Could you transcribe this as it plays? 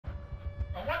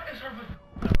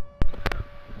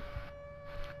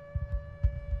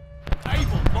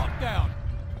Able, locked down.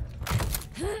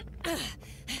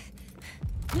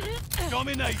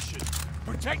 Domination.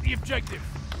 Protect the objective.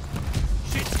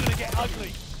 Shit's gonna get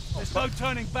ugly. There's no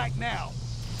turning back now.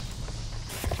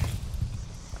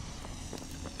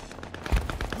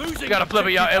 Losing. We gotta flip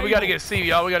it, y'all. We gotta get C,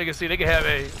 y'all. We gotta get C. They can have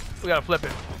A. We gotta flip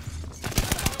it.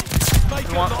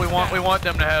 We want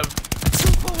them to have.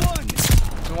 2 for 1.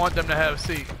 We want them to have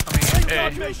C. I mean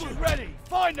A. Mission ready.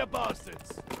 Find the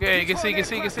bastards. Yeah, get C, y'all.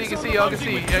 Get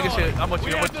C. Yeah, get shit. I'm with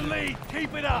you. We have the lead.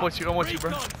 Keep it up. I'm with you,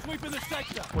 bro. Sweeping the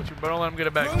sector. I'm with you, bro. Don't let him get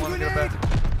it back. Don't let him get it back.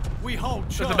 We hold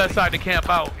Charlie. That's the best side to camp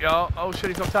out, y'all. Oh shit,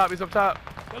 he's up top. He's up top.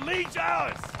 The lead's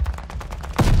ours.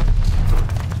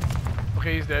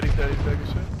 Okay, he's dead. Good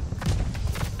shit.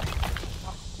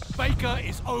 Baker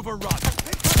is overrun.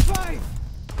 Five.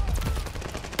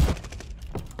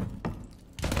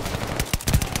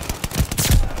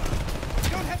 You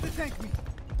don't have to thank me.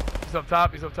 He's up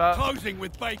top. Closing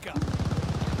with Baker.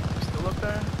 Still up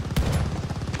there.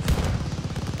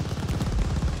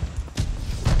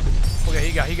 Okay,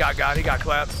 he got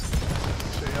clapped.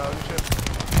 Shit, y'all, good shit.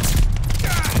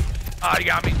 Ah, he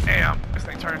got me. Damn, this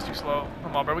thing turns too slow.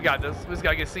 Come on, bro, we got this. We just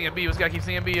gotta get C and B. We just gotta keep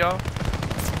C and B, y'all.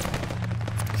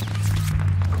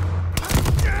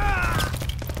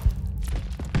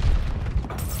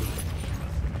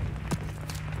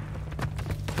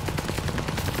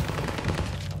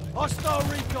 Hostile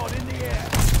recon in the air.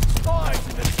 Spies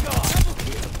in the sky.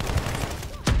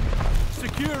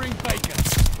 Securing Baker.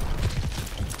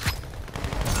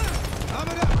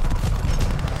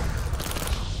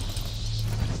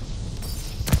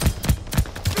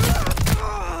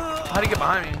 How'd he get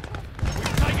behind me?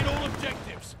 We've taken all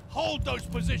objectives. Hold those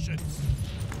positions.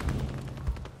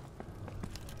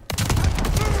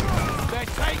 They're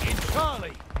taking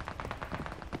Charlie.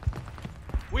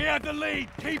 We have the lead.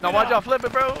 Keep now it watch up. y'all flip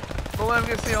it, bro. Don't let him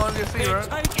get C. They're Bro.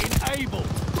 taking Able.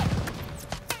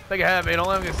 They can have A. Don't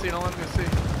let him get C.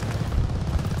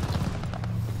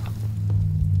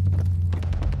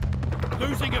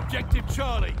 Losing objective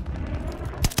Charlie.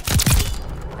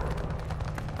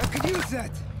 I could use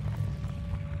that.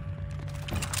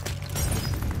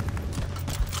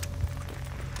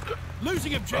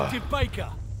 Losing objective Baker.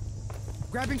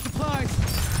 Grabbing supplies.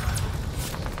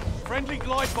 Friendly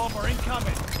glide bomber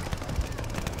incoming.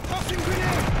 Tossing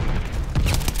grenade.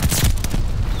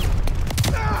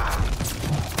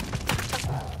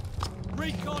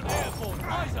 Recon airborne.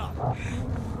 Eyes up.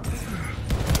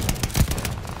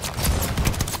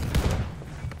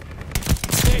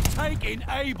 They're taking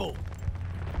Able.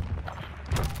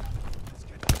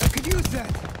 I could use that.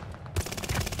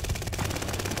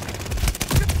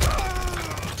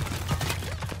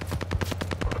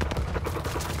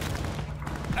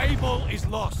 Able is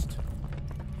lost.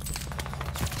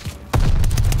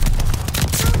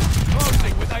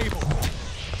 Closing with Able.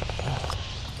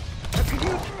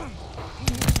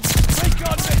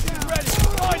 Recon mission ready.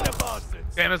 Find the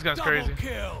bastards. Damn, this gun's crazy. Double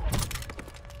kill.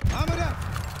 Arm it up.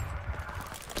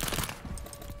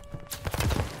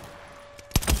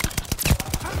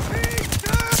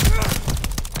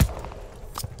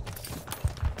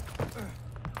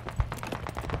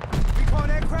 Recon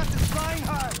aircraft is flying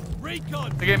high.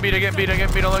 Recon. They're getting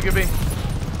beat. Don't look at B.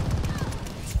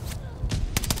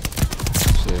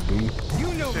 Shit, B.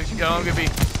 You know what you Don't look at B.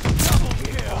 Double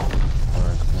kill.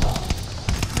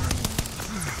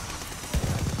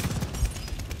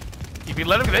 If you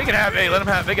let them, they can have A.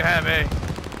 They can have A.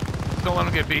 Just don't let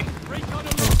them get B. Recon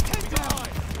behind.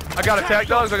 I got attack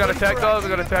dogs. Friendly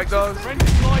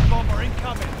glide bomber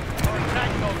incoming. Our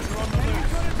attack dogs are on the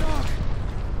loose.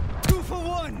 2 for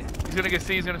 1. He's gonna get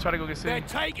C. He's gonna try to go get C. They're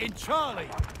taking Charlie.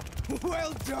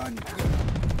 Well done.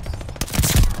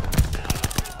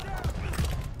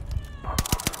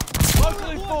 Local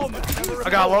informant. I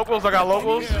got locals.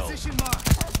 Position mark.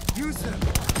 Use them.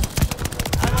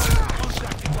 Allied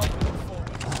contacting local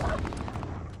informant.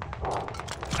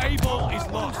 Able is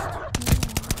lost.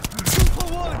 2 for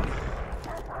 1.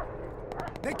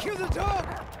 They killed the dog.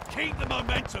 Keep the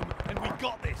momentum, and we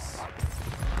got this.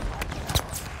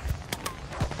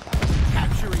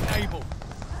 Capturing Able.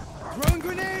 Throwing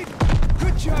grenade.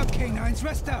 Good job, K9s.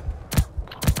 Rest up.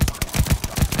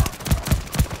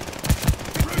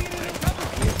 Bringing in a double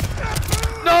kill.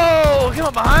 No! He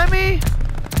went behind me?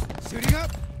 Suiting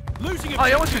up. Losing Oh,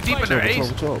 y'all went too deep in their What's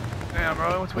ace. up, what's up? Damn, bro.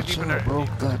 I went too What's deep in up, there. bro?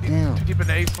 Goddamn. Too deep in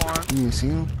the ace spawn. You ain't seen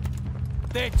him?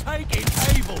 They're taking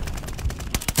Able.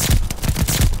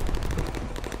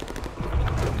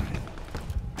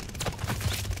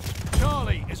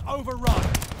 Charlie is overrun.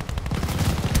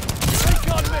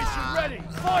 Recon mission ready.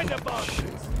 Find the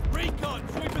bastards. Recon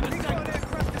sweep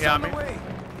Yeah, on the me. way.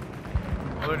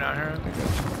 Oh, they're not here.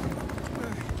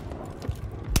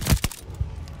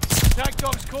 Attack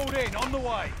dogs called in, on the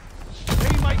way.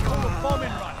 Teammate called a bombing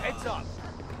run, heads up.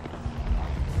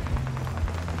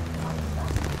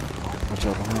 Watch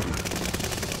out behind you.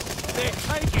 They're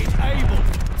taking Able.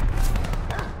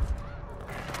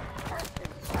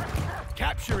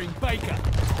 Capturing Baker.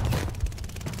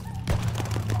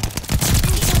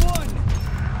 2-for-1.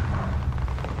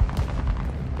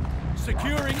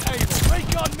 Securing Able.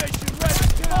 Recon mission ready.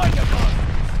 Find the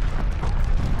bombers.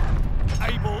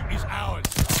 Able is ours.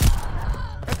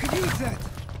 I could use that.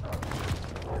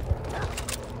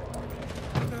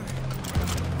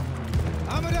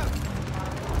 Armored up.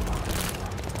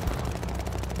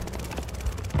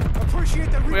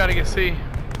 Appreciate the We gotta get C.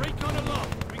 Recon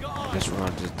aloft. We got eyes. That's where I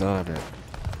just died at.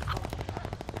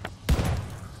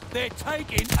 They're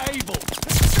taking Able.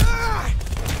 Ah!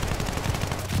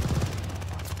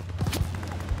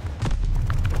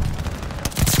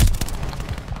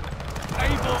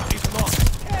 Able is lost.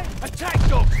 Attack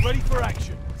dogs ready for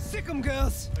action. Sick 'em,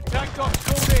 girls. Attack dogs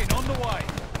called in, on the way.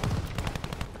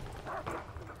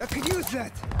 I could use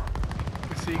that.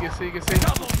 Get C.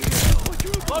 Double kill.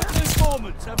 Local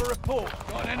informants have a report.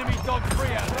 Got an enemy dog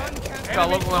free out there. Got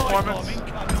Enemy local dive informants? bomb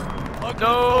incoming. Local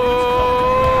No!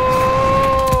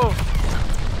 informants.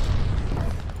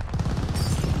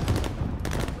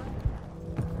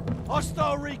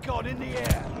 Hostile recon in the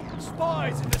air.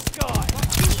 Spies in the sky.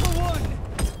 2-for-1.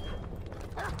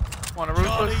 On a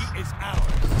Charlie ruthless. is ours.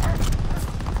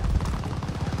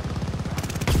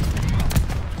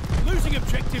 Losing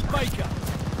objective Baker.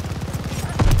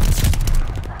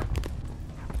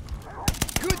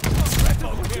 Good.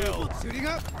 Triple kill. Suiting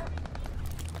up.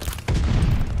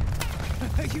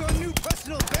 Your new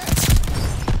personal best.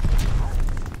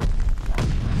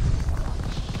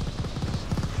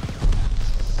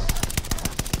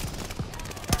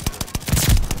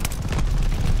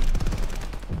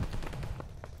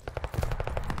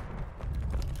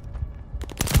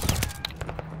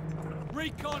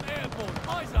 Recon airborne.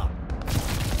 Eyes up.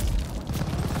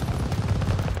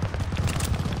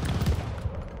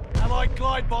 Allied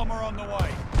glide bomber on the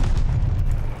way.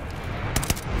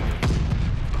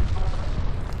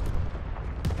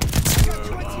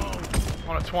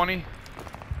 On a 20.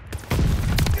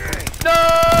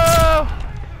 No!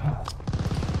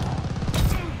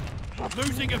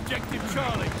 Losing objective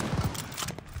Charlie.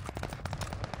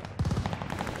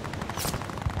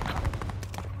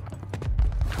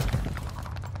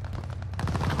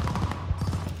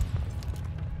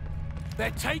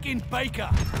 They're taking Baker.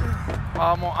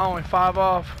 I'm only 5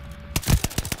 off.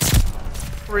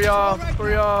 3 off.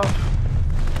 3 off.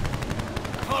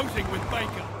 Closing with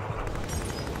Baker.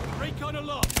 Recon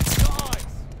aloft. Got eyes.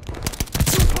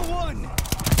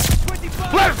 2-for-1.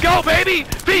 25. Let's go, baby!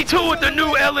 V2 with the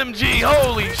new LMG.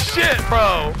 Holy shit,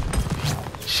 bro.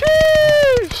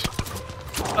 Sheesh.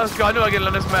 Let's go. I knew I'd get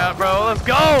on this map, bro. Let's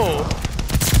go.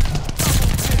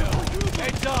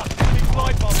 Heads up. Enemy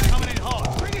glide bomb coming in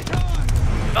hot. Bring it on.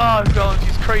 Oh, this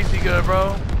LMG's crazy good,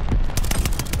 bro.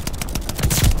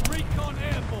 Recon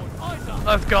airborne. Eyes up.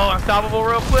 Let's go. Unstoppable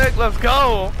real quick. Let's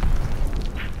go.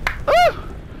 Woo!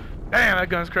 Damn, that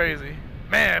gun's crazy.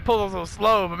 Man, it pulls so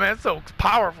slow, but man, it's so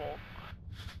powerful.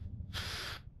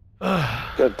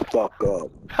 Shut the fuck up.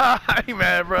 I ain't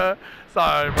mad, bro.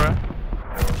 Sorry, bro.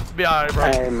 Be alright, bro.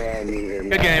 I ain't mad either, man.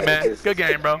 Good game, man. Good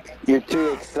game, bro. You're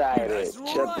too excited. That's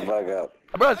Shut the fuck up.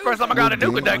 Bro, it's the first time I got a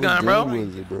nuke with that gun, bro.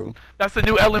 bro. That's the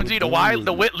new LMG, the Whitley,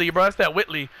 the Whitley, bro. It's that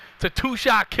Whitley. It's a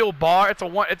 2-shot kill bar. It's a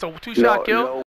 2-shot kill. No.